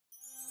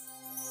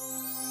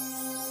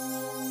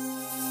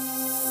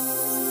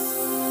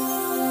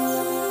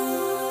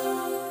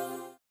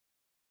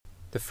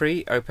The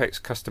free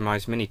OPEX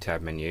Customised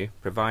Minitab menu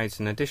provides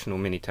an additional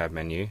Minitab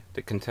menu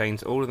that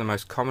contains all of the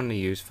most commonly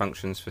used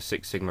functions for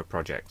Six Sigma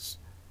projects.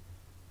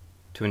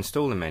 To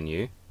install the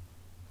menu,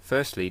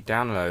 firstly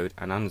download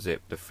and unzip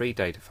the free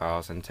data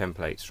files and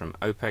templates from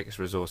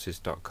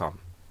opexresources.com,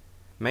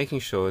 making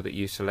sure that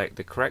you select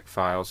the correct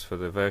files for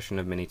the version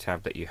of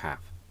Minitab that you have.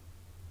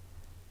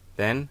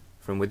 Then,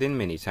 from within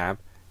Minitab,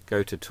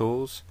 go to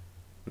Tools,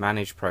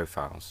 Manage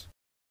Profiles.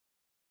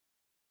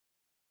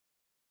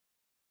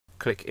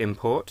 Click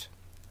Import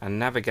and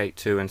navigate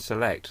to and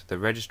select the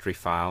registry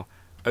file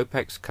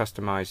OPEX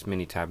Customised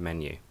Minitab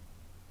Menu.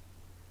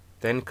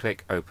 Then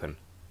click Open.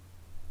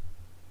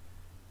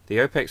 The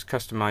OPEX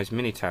Customised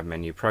Minitab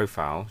Menu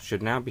profile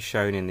should now be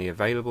shown in the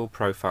available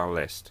profile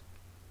list.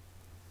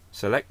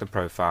 Select the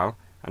profile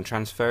and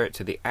transfer it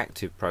to the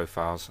active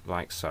profiles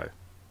like so.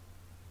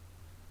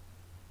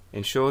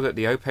 Ensure that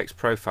the OPEX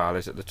profile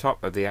is at the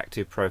top of the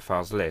active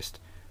profiles list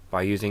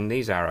by using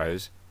these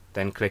arrows,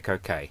 then click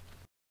OK.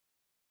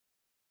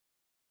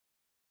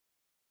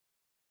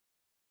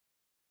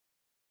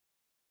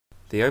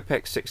 The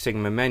OPEX Six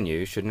Sigma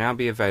menu should now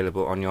be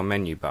available on your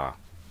menu bar.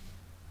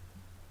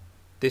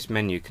 This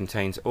menu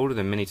contains all of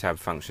the Minitab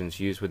functions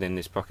used within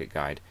this pocket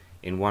guide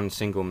in one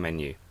single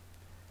menu,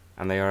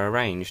 and they are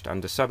arranged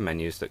under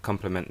submenus that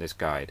complement this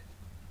guide.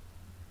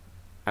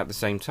 At the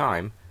same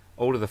time,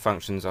 all of the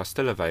functions are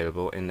still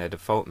available in their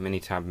default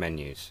Minitab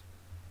menus.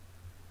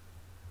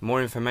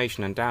 More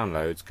information and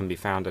downloads can be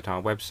found at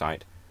our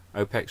website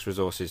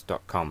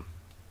opexresources.com.